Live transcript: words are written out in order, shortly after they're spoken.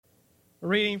A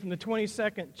reading from the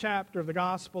 22nd chapter of the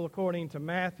Gospel according to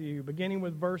Matthew, beginning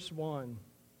with verse 1.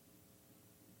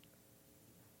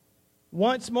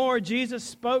 Once more Jesus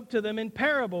spoke to them in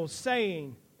parables,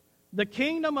 saying, "The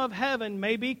kingdom of heaven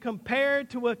may be compared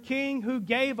to a king who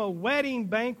gave a wedding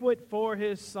banquet for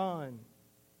his son.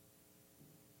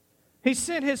 He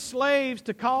sent his slaves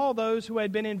to call those who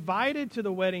had been invited to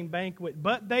the wedding banquet,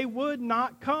 but they would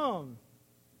not come.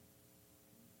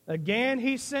 Again,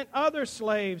 he sent other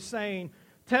slaves, saying,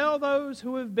 'Tell those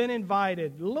who have been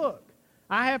invited, look,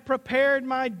 I have prepared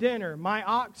my dinner. My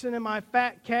oxen and my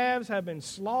fat calves have been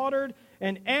slaughtered,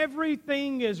 and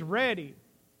everything is ready.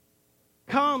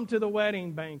 Come to the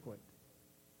wedding banquet.'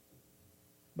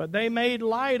 But they made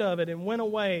light of it and went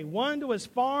away, one to his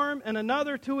farm and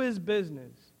another to his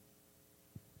business,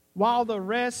 while the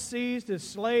rest seized his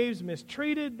slaves,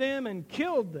 mistreated them, and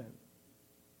killed them.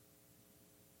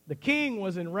 The king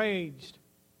was enraged.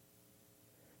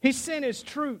 He sent his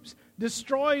troops,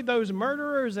 destroyed those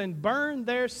murderers, and burned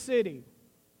their city.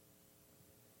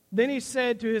 Then he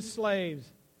said to his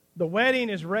slaves, 'The wedding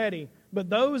is ready, but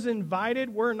those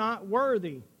invited were not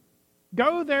worthy.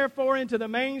 Go therefore into the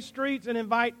main streets and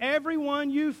invite everyone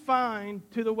you find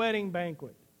to the wedding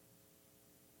banquet.'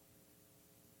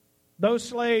 Those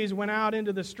slaves went out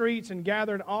into the streets and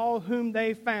gathered all whom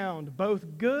they found,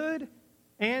 both good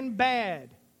and bad.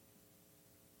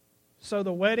 So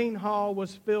the wedding hall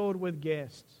was filled with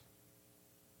guests.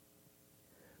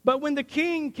 But when the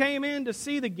king came in to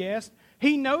see the guests,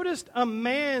 he noticed a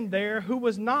man there who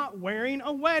was not wearing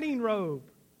a wedding robe.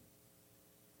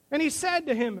 And he said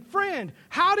to him, 'Friend,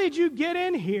 how did you get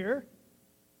in here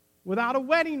without a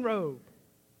wedding robe?'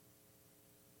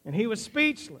 And he was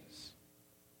speechless.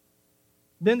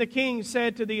 Then the king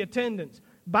said to the attendants,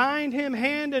 'Bind him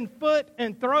hand and foot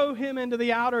and throw him into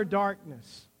the outer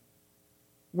darkness,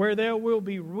 where there will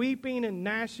be weeping and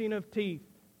gnashing of teeth.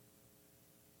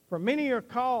 For many are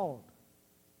called,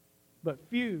 but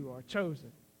few are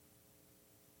chosen.'"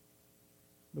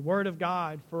 The word of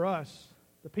God for us,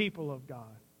 the people of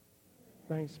God.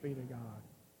 Thanks be to God.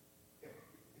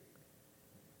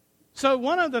 So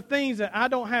one of the things that I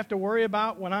don't have to worry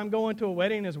about when I'm going to a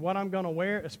wedding is what I'm going to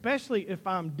wear, especially if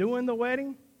I'm doing the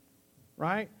wedding,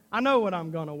 right? I know what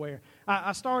I'm going to wear.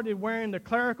 I started wearing the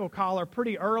clerical collar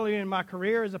pretty early in my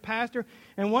career as a pastor,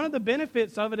 and one of the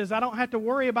benefits of it is I don't have to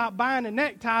worry about buying a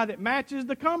necktie that matches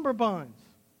the cummerbunds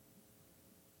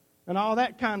and all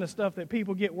that kind of stuff that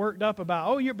people get worked up about.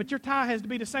 "Oh, but your tie has to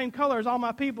be the same color as all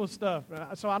my people's stuff,"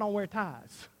 so I don't wear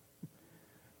ties.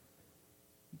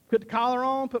 Put the collar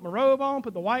on, put my robe on,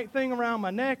 put the white thing around my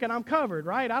neck, and I'm covered,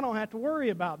 right? I don't have to worry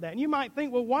about that. And you might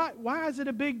think, well, why is it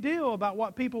a big deal about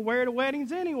what people wear to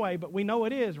weddings anyway? But we know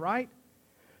it is, right?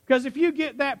 Because if you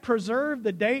get that preserve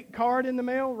the date card in the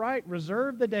mail, right?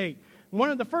 Reserve the date. One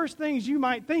of the first things you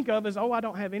might think of is, I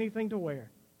don't have anything to wear.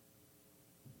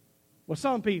 Well,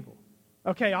 some people.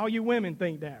 Okay, all you women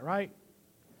think that, right?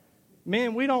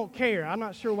 Men, we don't care. I'm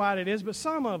not sure why it is, but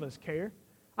some of us care.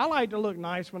 I like to look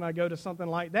nice when I go to something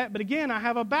like that. But again, I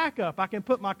have a backup. I can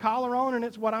put my collar on and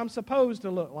it's what I'm supposed to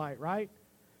look like, right?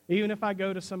 Even if I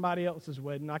go to somebody else's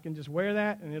wedding, I can just wear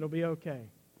that and it'll be okay.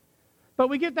 But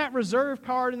we get that reserve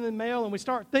card in the mail and we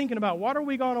start thinking about what are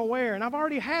we going to wear? And I've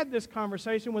already had this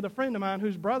conversation with a friend of mine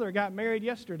whose brother got married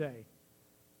yesterday.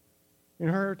 And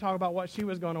her talk about what she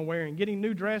was going to wear and getting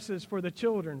new dresses for the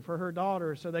children, for her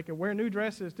daughter, so they could wear new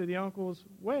dresses to the uncle's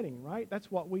wedding, right? That's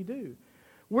what we do.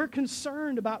 We're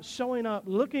concerned about showing up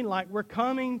looking like we're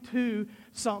coming to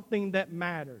something that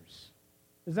matters.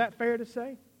 Is that fair to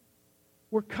say?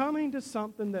 We're coming to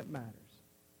something that matters.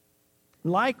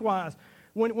 Likewise,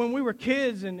 when we were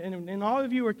kids, and all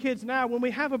of you are kids now, when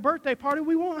we have a birthday party,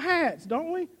 we want hats,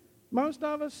 don't we? Most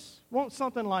of us want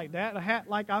something like that, a hat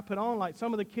like I put on, like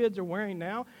some of the kids are wearing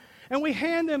now. And we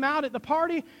hand them out at the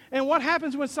party, and what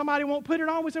happens when somebody won't put it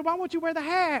on? We say, "Why won't you wear the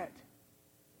hat?"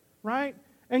 Right?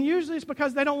 And usually it's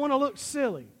because they don't want to look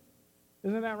silly.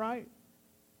 Isn't that right?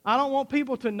 I don't want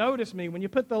people to notice me. When you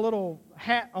put the little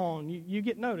hat on, you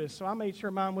get noticed. So I made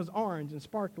sure mine was orange and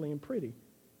sparkly and pretty.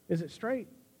 Is it straight?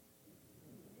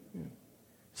 Yeah.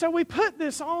 So we put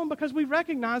this on because we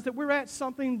recognize that we're at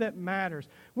something that matters.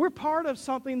 We're part of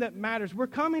something that matters. We're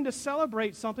coming to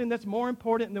celebrate something that's more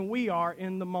important than we are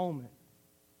in the moment.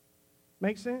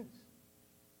 Make sense?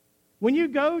 When you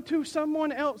go to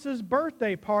someone else's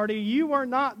birthday party, you are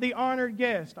not the honored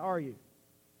guest, are you?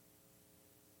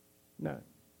 No.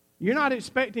 You're not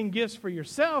expecting gifts for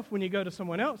yourself when you go to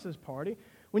someone else's party.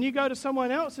 When you go to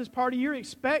someone else's party, you're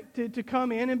expected to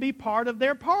come in and be part of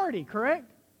their party,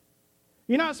 correct?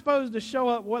 You're not supposed to show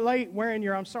up late wearing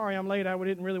your "I'm sorry I'm late, I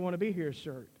didn't really want to be here"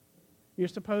 shirt. You're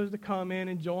supposed to come in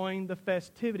and join the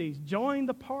festivities, join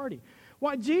the party.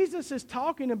 What Jesus is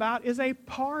talking about is a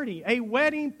party, a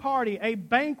wedding party, a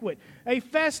banquet, a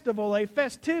festival, a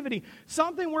festivity,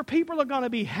 something where people are going to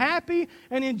be happy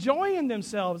and enjoying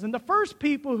themselves. And the first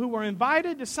people who were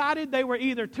invited decided they were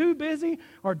either too busy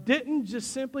or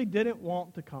simply didn't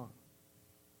want to come.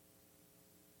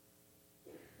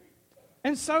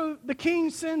 And so the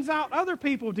king sends out other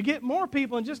people to get more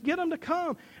people and just get them to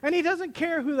come. And he doesn't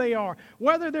care who they are.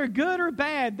 Whether they're good or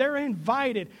bad, they're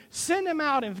invited. Send them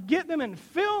out and get them and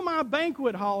fill my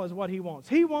banquet hall is what he wants.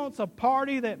 He wants a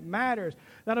party that matters,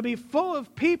 that'll be full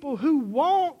of people who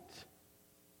want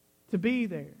to be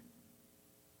there.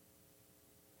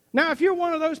 Now, if you're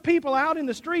one of those people out in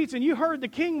the streets and you heard the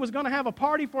king was going to have a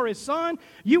party for his son,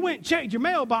 you went and checked your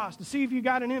mailbox to see if you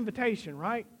got an invitation,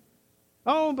 right?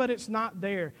 Oh, but it's not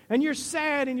there. And you're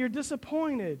sad and you're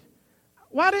disappointed.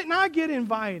 Why didn't I get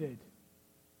invited?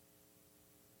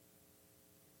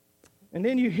 And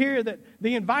then you hear that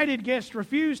the invited guests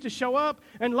refuse to show up.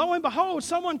 And lo and behold,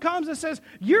 someone comes and says,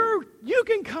 you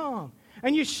can come.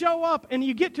 And you show up and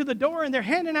you get to the door and they're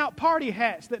handing out party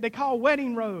hats that they call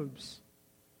wedding robes.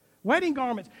 Wedding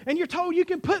garments. And you're told you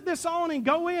can put this on and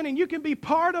go in and you can be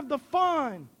part of the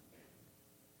fun.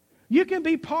 You can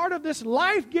be part of this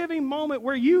life-giving moment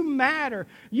where you matter.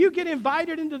 You get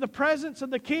invited into the presence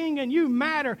of the king and you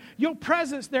matter. Your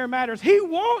presence there matters. He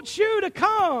wants you to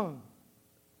come.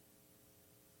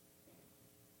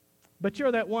 But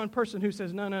you're that one person who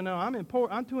says, no,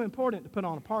 I'm too important to put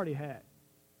on a party hat.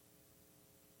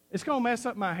 It's going to mess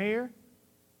up my hair.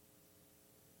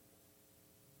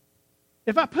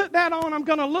 If I put that on, I'm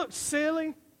going to look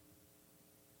silly.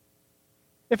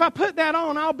 If I put that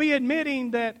on, I'll be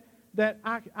admitting that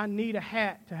I need a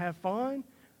hat to have fun.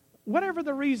 Whatever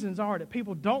the reasons are that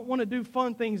people don't want to do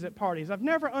fun things at parties. I've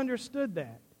never understood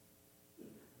that.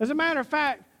 As a matter of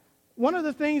fact, one of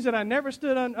the things that I never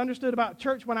understood about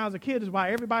church when I was a kid is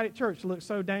why everybody at church looks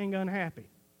so dang unhappy.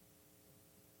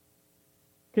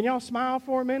 Can y'all smile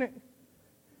for a minute?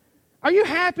 Are you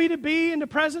happy to be in the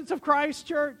presence of Christ,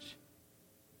 church?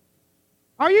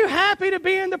 Are you happy to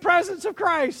be in the presence of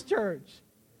Christ, church?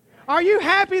 Are you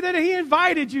happy that He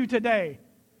invited you today?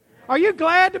 Are you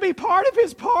glad to be part of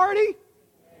His party?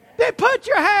 Then put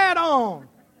your hat on.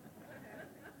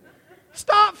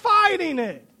 Stop fighting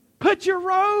it. Put your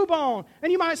robe on.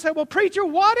 And you might say, well, preacher,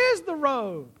 what is the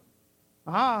robe?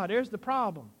 There's the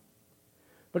problem.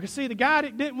 Because see, the guy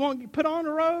that didn't want to put on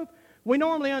a robe, we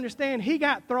normally understand he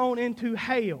got thrown into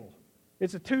hell.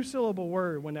 It's a 2-syllable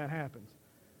word when that happens.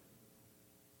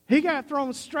 He got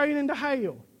thrown straight into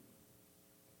hell.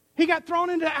 He got thrown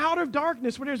into outer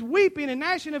darkness where there's weeping and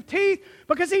gnashing of teeth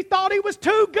because he thought he was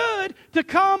too good to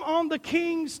come on the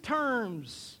king's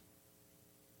terms.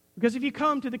 Because if you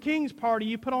come to the king's party,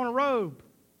 you put on a robe.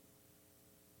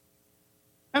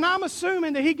 And I'm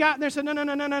assuming that he got in there and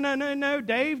said, no,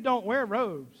 Dave, don't wear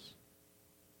robes.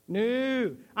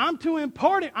 No, I'm too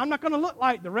important. I'm not going to look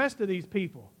like the rest of these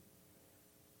people.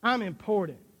 I'm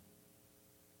important.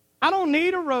 I don't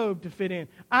need a robe to fit in.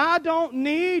 I don't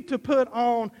need to put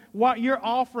on what you're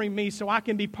offering me so I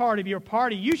can be part of your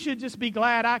party. You should just be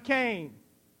glad I came.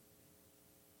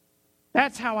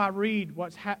 That's how I read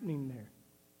what's happening there.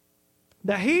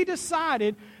 That he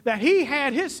decided that he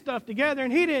had his stuff together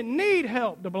and he didn't need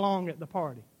help to belong at the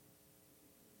party.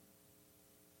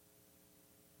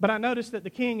 But I noticed that the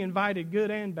king invited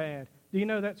good and bad. Do you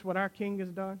know that's what our king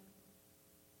has done?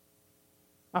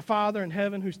 Our Father in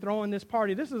heaven who's throwing this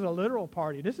party. This is a literal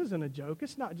party. This isn't a joke.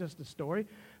 It's not just a story.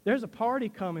 There's a party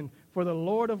coming for the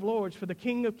Lord of Lords, for the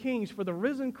King of Kings, for the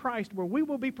risen Christ, where we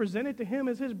will be presented to Him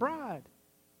as His bride.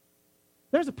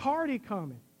 There's a party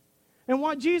coming. And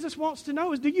what Jesus wants to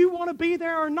know is, do you want to be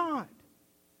there or not?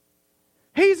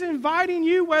 He's inviting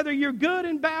you, whether you're good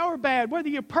and or bad, whether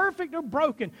you're perfect or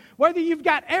broken, whether you've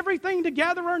got everything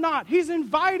together or not. He's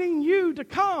inviting you to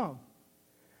come.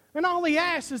 And all He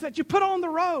asks is that you put on the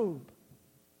robe.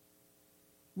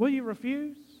 Will you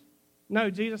refuse? No,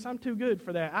 Jesus, I'm too good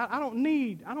for that. I don't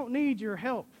need your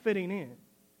help fitting in.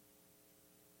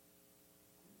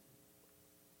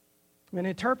 And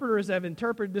interpreters have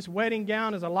interpreted this wedding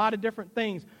gown as a lot of different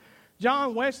things.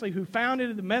 John Wesley, who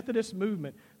founded the Methodist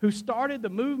movement, who started the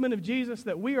movement of Jesus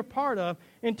that we are part of,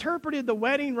 interpreted the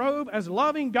wedding robe as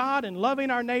loving God and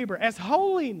loving our neighbor, as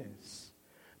holiness.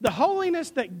 The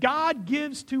holiness that God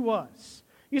gives to us.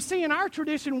 You see, in our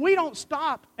tradition, we don't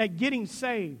stop at getting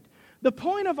saved. The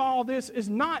point of all this is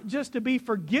not just to be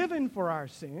forgiven for our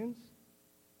sins,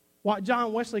 what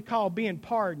John Wesley called being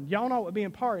pardoned. Y'all know what being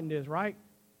pardoned is, right?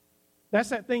 That's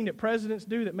that thing that presidents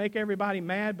do that make everybody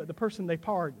mad, but the person they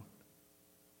pardon.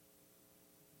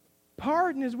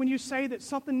 Pardon is when you say that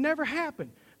something never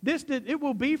happened. It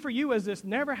will be for you as this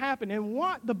never happened. And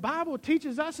what the Bible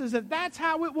teaches us is that that's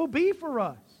how it will be for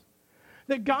us.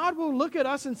 That God will look at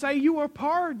us and say, you are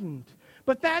pardoned.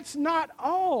 But that's not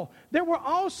all. There will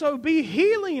also be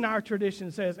healing, our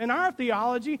tradition says. In our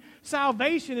theology,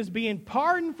 salvation is being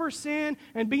pardoned for sin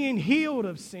and being healed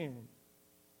of sin.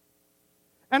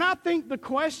 And I think the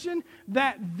question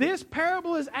that this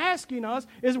parable is asking us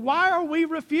is, why are we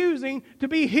refusing to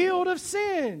be healed of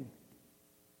sin?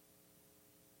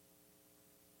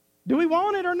 Do we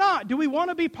want it or not? Do we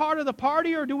want to be part of the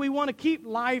party, or do we want to keep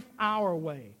life our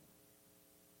way?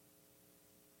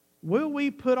 Will we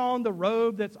put on the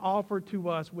robe that's offered to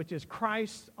us, which is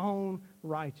Christ's own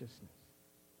righteousness?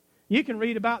 You can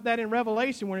read about that in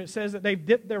Revelation when it says that they've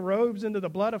dipped their robes into the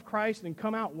blood of Christ and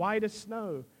come out white as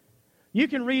snow. You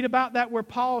can read about that where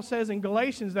Paul says in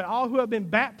Galatians that all who have been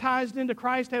baptized into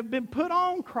Christ have been put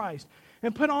on Christ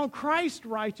and put on Christ's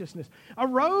righteousness. A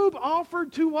robe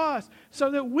offered to us so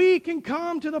that we can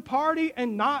come to the party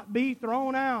and not be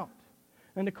thrown out.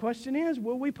 And the question is,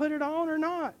 will we put it on or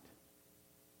not?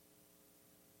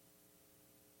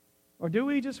 Or do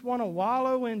we just want to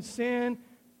wallow in sin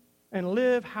and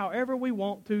live however we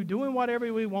want to, doing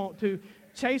whatever we want to,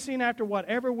 chasing after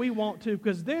whatever we want to?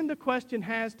 Because then the question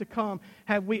has to come,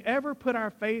 have we ever put our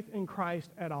faith in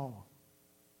Christ at all?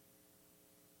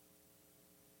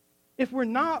 If we're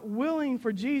not willing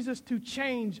for Jesus to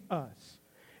change us,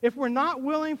 if we're not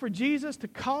willing for Jesus to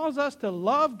cause us to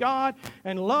love God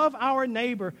and love our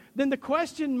neighbor, then the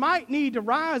question might need to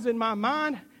rise in my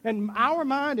mind, in our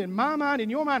mind, in my mind, in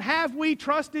your mind, have we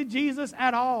trusted Jesus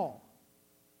at all?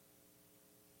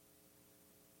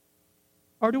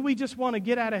 Or do we just want a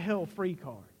get out of hell free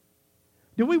card?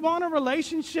 Do we want a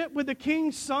relationship with the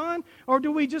King's Son, or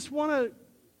do we just want to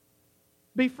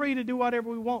be free to do whatever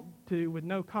we want to with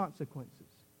no consequences?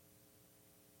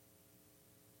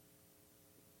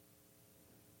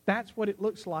 That's what it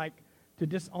looks like to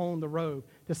disown the robe.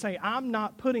 To say, I'm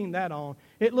not putting that on.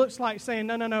 It looks like saying,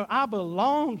 no, I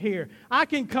belong here. I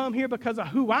can come here because of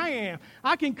who I am.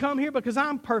 I can come here because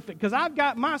I'm perfect, because I've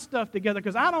got my stuff together,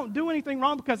 because I don't do anything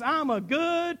wrong, because I'm a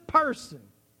good person.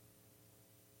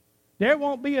 There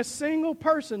won't be a single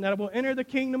person that will enter the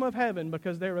kingdom of heaven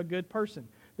because they're a good person.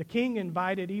 The king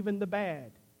invited even the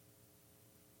bad.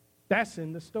 That's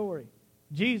in the story.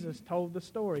 Jesus told the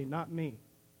story, not me.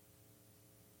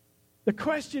 The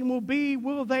question will be,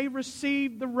 will they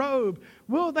receive the robe?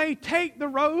 Will they take the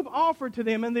robe offered to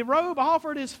them? And the robe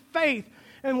offered is faith.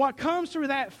 And what comes through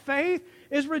that faith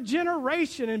is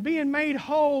regeneration and being made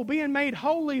whole, being made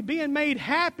holy, being made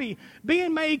happy,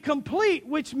 being made complete,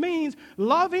 which means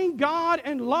loving God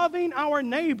and loving our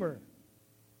neighbor.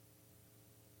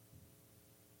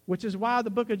 Which is why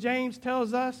the book of James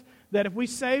tells us that if we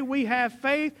say we have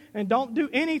faith and don't do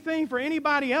anything for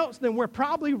anybody else, then we're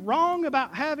probably wrong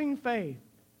about having faith.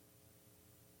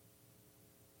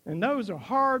 And those are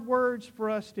hard words for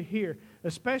us to hear,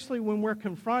 especially when we're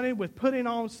confronted with putting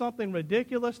on something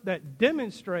ridiculous that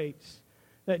demonstrates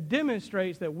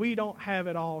that we don't have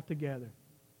it all together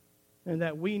and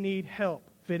that we need help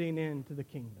fitting into the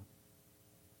kingdom.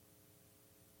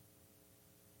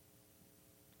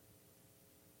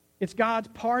 It's God's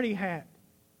party hat,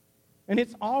 and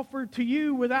it's offered to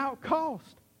you without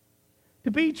cost.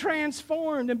 To be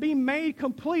transformed and be made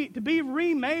complete, to be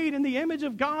remade in the image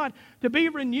of God, to be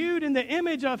renewed in the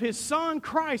image of His Son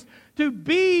Christ, to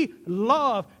be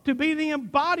love, to be the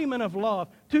embodiment of love,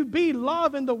 to be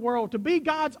love in the world, to be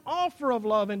God's offer of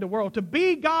love in the world, to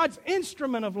be God's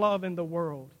instrument of love in the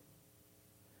world.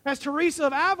 As Teresa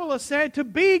of Avila said, to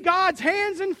be God's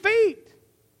hands and feet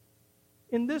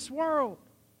in this world.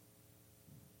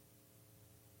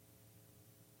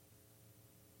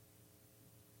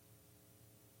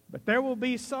 But there will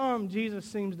be some, Jesus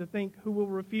seems to think, who will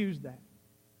refuse that.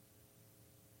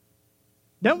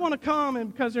 They'll want to come and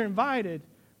because they're invited,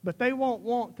 but they won't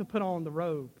want to put on the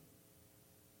robe.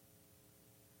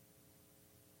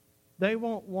 They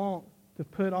won't want to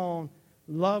put on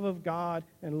love of God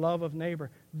and love of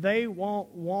neighbor. They won't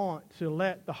want to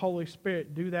let the Holy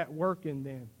Spirit do that work in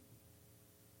them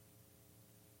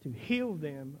to heal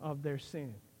them of their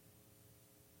sin.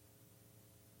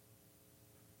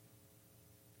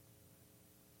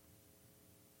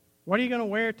 What are you going to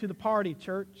wear to the party,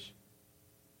 church?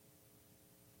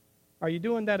 Are you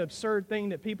doing that absurd thing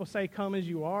that people say, come as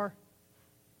you are?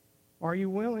 Or are you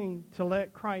willing to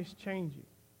let Christ change you?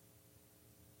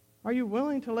 Are you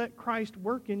willing to let Christ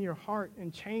work in your heart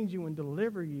and change you and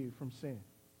deliver you from sin?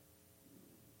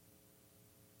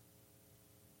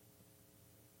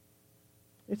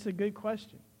 It's a good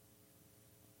question.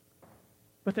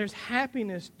 But there's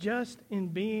happiness just in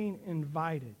being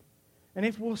invited. And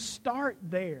if we'll start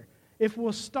there, if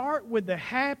we'll start with the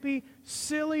happy,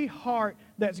 silly heart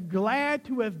that's glad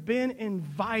to have been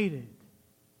invited,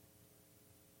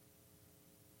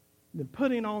 then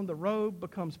putting on the robe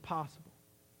becomes possible.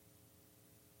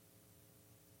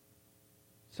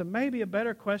 So maybe a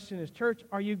better question is, church,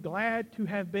 are you glad to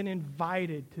have been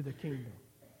invited to the kingdom?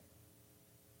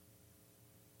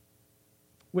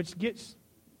 Which gets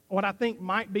what I think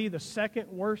might be the second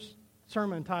worst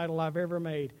sermon title I've ever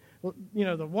made. You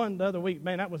know, the one the other week,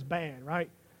 man, that was bad, right?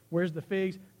 Where's the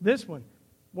figs? This one,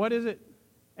 what is it?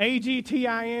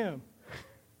 AGTIM.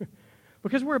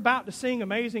 Because we're about to sing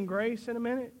Amazing Grace in a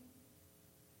minute.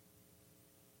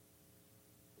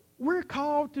 We're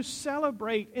called to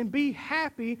celebrate and be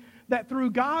happy that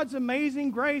through God's amazing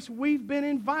grace, we've been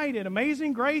invited.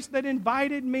 Amazing grace that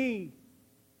invited me.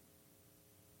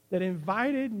 That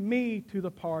invited me to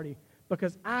the party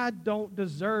because I don't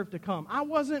deserve to come. I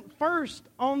wasn't first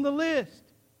on the list.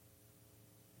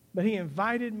 But He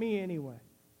invited me anyway.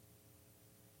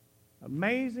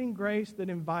 Amazing grace that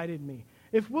invited me.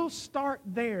 If we'll start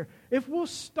there, if we'll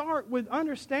start with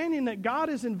understanding that God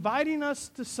is inviting us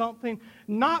to something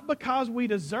not because we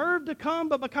deserve to come,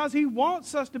 but because He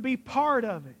wants us to be part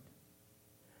of it,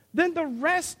 then the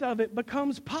rest of it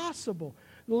becomes possible.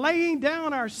 Laying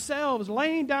down ourselves,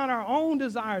 laying down our own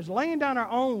desires, laying down our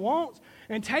own wants,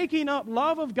 and taking up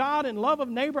love of God and love of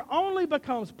neighbor only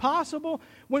becomes possible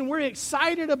when we're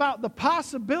excited about the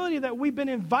possibility that we've been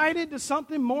invited to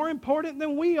something more important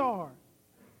than we are.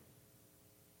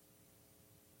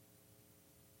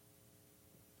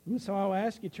 And so I'll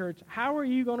ask you, church, how are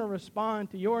you going to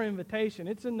respond to your invitation?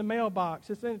 It's in the mailbox.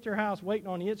 It's at your house waiting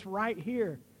on you. It's right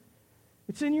here.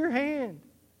 It's in your hand.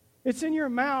 It's in your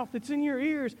mouth. It's in your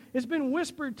ears. It's been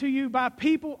whispered to you by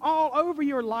people all over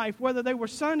your life, whether they were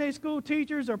Sunday school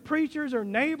teachers or preachers or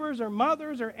neighbors or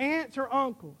mothers or aunts or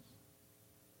uncles.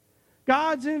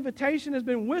 God's invitation has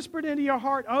been whispered into your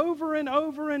heart over and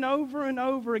over and over and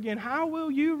over again. How will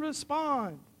you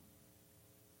respond?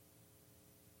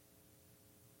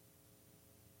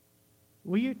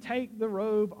 Will you take the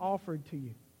robe offered to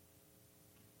you?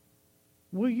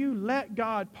 Will you let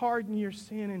God pardon your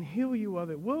sin and heal you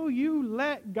of it? Will you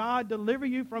let God deliver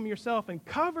you from yourself and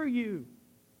cover you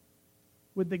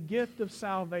with the gift of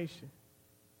salvation,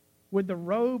 with the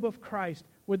robe of Christ,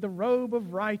 with the robe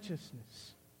of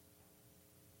righteousness?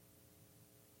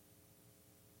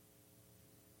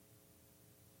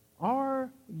 Are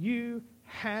you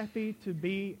happy to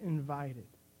be invited?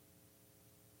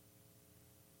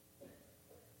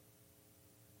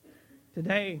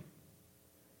 Today,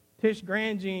 Tish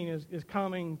Grandjean is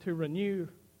coming to renew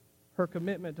her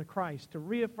commitment to Christ, to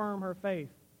reaffirm her faith.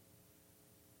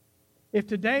 If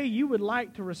today you would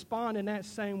like to respond in that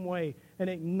same way and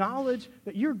acknowledge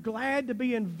that you're glad to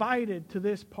be invited to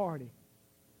this party,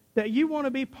 that you want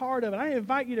to be part of it, I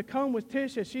invite you to come with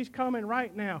Tish as she's coming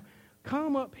right now.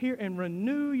 Come up here and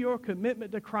renew your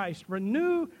commitment to Christ.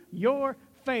 Renew your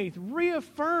faith.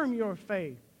 Reaffirm your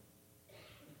faith.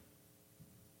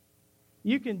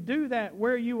 You can do that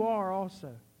where you are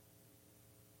also.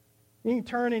 You can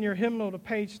turn in your hymnal to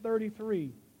page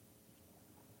 33.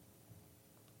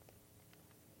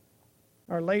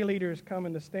 Our lay leader is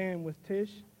coming to stand with Tish.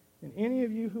 And any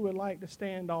of you who would like to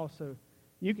stand also,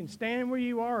 you can stand where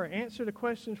you are or answer the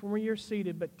questions from where you're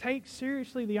seated, but take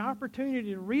seriously the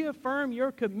opportunity to reaffirm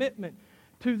your commitment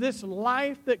to this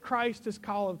life that Christ has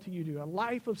called to you to, a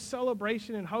life of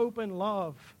celebration and hope and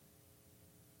love.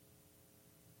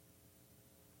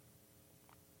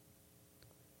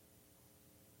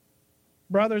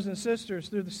 Brothers and sisters,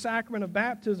 through the sacrament of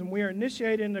baptism, we are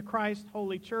initiated into Christ's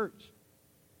holy church.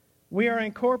 We are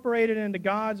incorporated into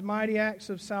God's mighty acts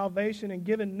of salvation and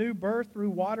given new birth through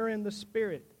water and the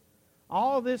Spirit.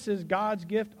 All this is God's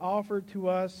gift offered to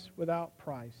us without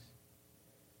price.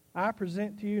 I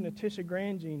present to you Natisha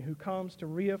Grandjean, who comes to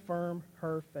reaffirm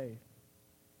her faith.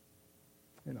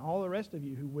 And all the rest of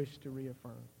you who wish to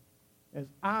reaffirm, as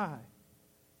I,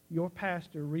 your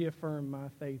pastor, reaffirm my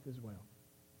faith as well.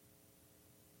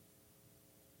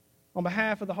 On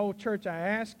behalf of the whole church, I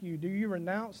ask you, do you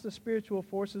renounce the spiritual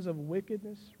forces of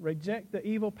wickedness, reject the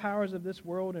evil powers of this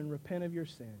world, and repent of your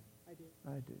sin? I do.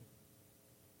 I do.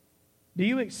 Do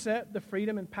you accept the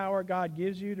freedom and power God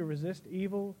gives you to resist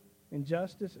evil,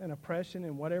 injustice, and oppression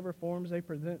in whatever forms they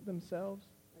present themselves?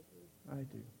 I do. I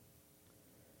do.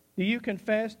 Do you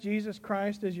confess Jesus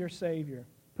Christ as your Savior?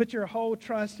 Put your whole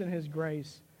trust in His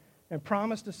grace and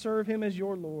promise to serve Him as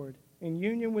your Lord, in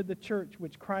union with the church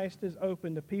which Christ has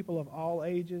opened to people of all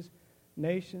ages,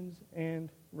 nations, and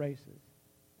races?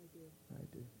 I do. I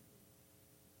do.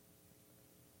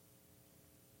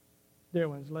 Dear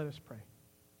ones, let us pray.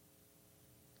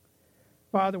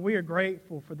 Father, we are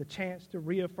grateful for the chance to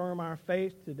reaffirm our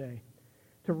faith today,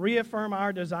 to reaffirm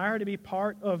our desire to be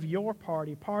part of your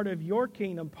party, part of your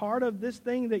kingdom, part of this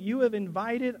thing that you have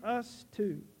invited us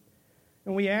to.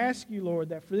 And we ask you, Lord,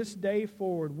 that for this day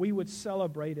forward, we would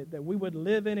celebrate it, that we would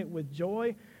live in it with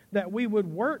joy, that we would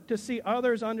work to see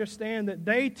others understand that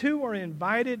they too are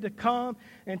invited to come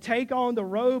and take on the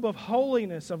robe of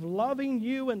holiness, of loving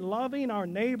you and loving our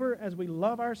neighbor as we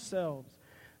love ourselves.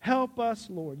 Help us,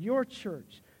 Lord, your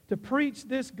church, to preach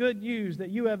this good news that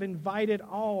you have invited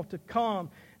all to come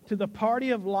to the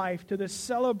party of life, to this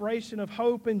celebration of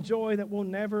hope and joy that will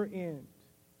never end.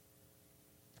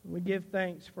 We give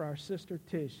thanks for our sister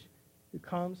Tish, who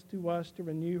comes to us to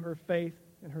renew her faith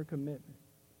and her commitment.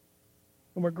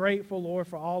 And we're grateful, Lord,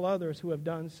 for all others who have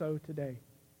done so today.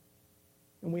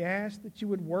 And we ask that you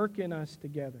would work in us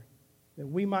together, that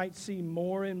we might see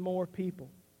more and more people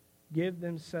give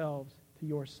themselves to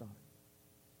your Son.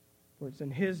 For it's in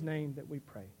his name that we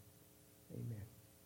pray. Amen.